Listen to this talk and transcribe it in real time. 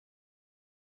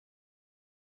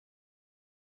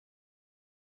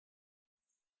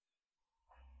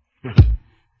Money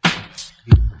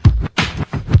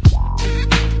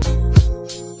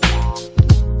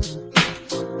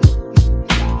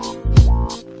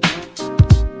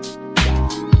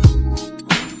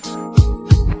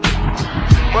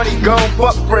gone,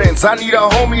 fuck friends. I need a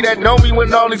homie that know me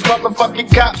when all these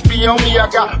motherfucking cops be on me. I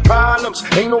got problems,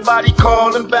 ain't nobody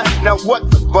calling back. Now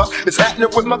what the fuck is happening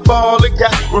with my ball and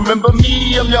gas? Remember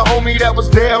me, I'm your homie that was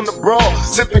down the brawl,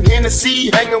 sipping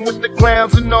Hennessy, hanging with the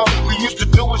clowns and all. We used to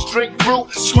do is drink brew,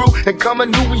 screw, and come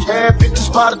and knew we had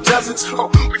bitches by the dozens. Oh,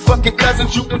 we fucking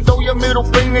cousins, you can throw your middle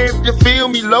finger if you feel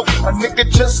me low. A nigga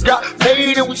just got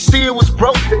paid and we still was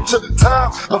broke. It took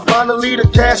time, but finally the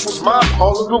cash was mine.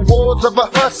 All of the rewards of a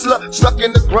hustler stuck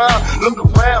in the ground. Look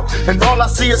around and all I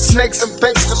see is snakes and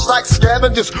fakes, just like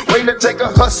scavengers waiting to take a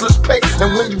hustler's pace.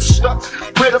 And when you stuck,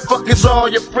 where the fuck is all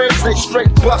your friends? They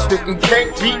straight busted and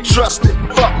can't be trusted.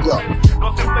 Fuck y'all.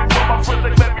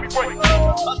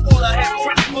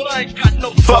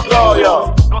 Fuck all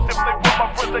y'all.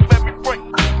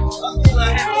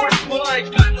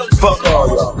 Fuck all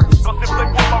y'all.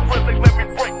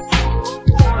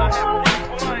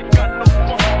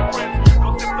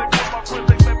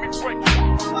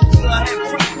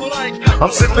 I'm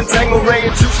sipping Tangeray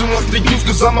and juicing what's the use,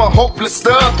 cause I'm a hopeless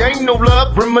thug. Ain't no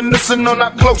love, reminiscing on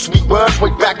how close we was way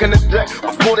back in the day,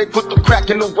 before they put the crack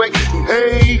in the way.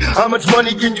 Hey, how much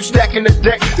money can you stack in the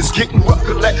deck? It's getting rough,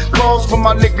 collect calls from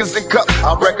my niggas in cup.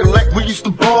 I recollect we used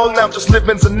to ball, now just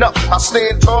living's enough. I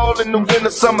stand tall in the winter,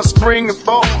 summer, spring, and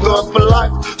fall. Love for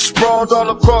life, sprawled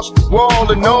all across the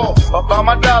wall and all. About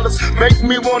my dollars, make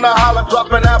me wanna holler,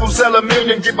 drop an album, sell a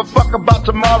million, give a fuck about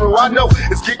tomorrow. I know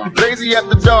it's getting crazy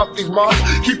after dark, these bars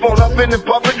keep on upping and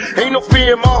bumping, ain't no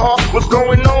fear in my heart. What's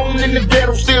going on in the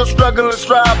ghetto? Still struggling,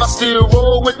 strive. I still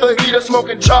roll with the heater,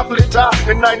 smoking chocolate top.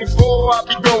 In '94, I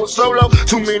be going solo.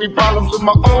 Too many problems of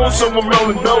my own, so I'm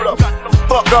rolling dolo.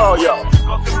 Fuck all y'all.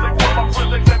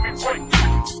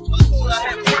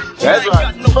 That's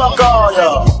right. Fuck all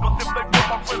y'all.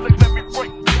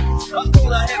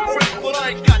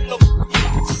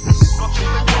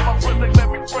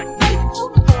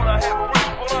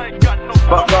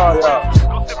 Fuck all y'all.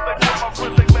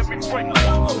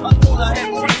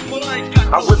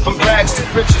 I went from rags to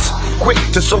riches, quick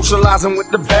to socializing with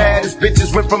the baddest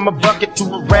bitches. Went from a bucket to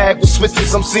a rag with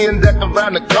switches. I'm seeing that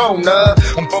around the corner.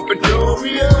 I'm bumping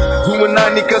Doria, doing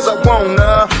 90 cause I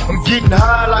wanna. I'm getting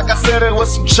high like I said it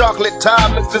was some chocolate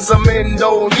time. It's just I'm in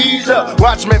Indonesia.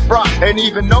 Watch me fry, and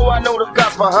even though I know the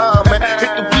cops behind me,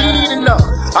 hit the weed enough,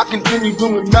 I continue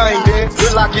doing 90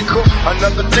 till I get caught.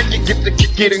 Another ticket, get the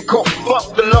kick it in court.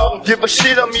 Fuck the law, give a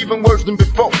shit, I'm even worse than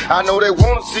before. I know they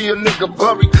wanna see a nigga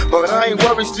buried, but I ain't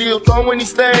worried, still throwing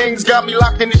these things. Got me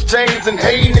locked in these chains, and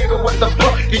hey nigga, what the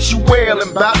fuck is you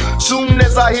wailing about? Soon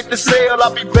as I hit the cell,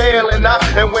 I'll be bailing out.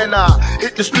 And when I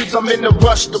hit the streets, I'm in the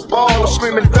rush to ball,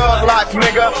 screaming thug life,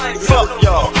 nigga. Fuck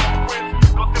y'all.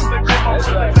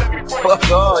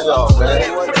 Fuck all y'all, man.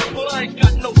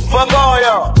 Fuck all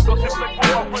y'all.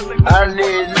 I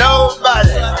need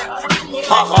nobody.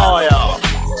 Fuck all y'all.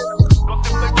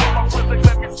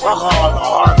 Fuck all the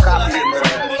hard copy, man.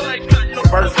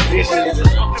 First edition is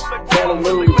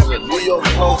New York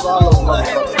Post, all those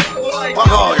motherfuckers.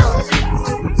 Fuck all y'all.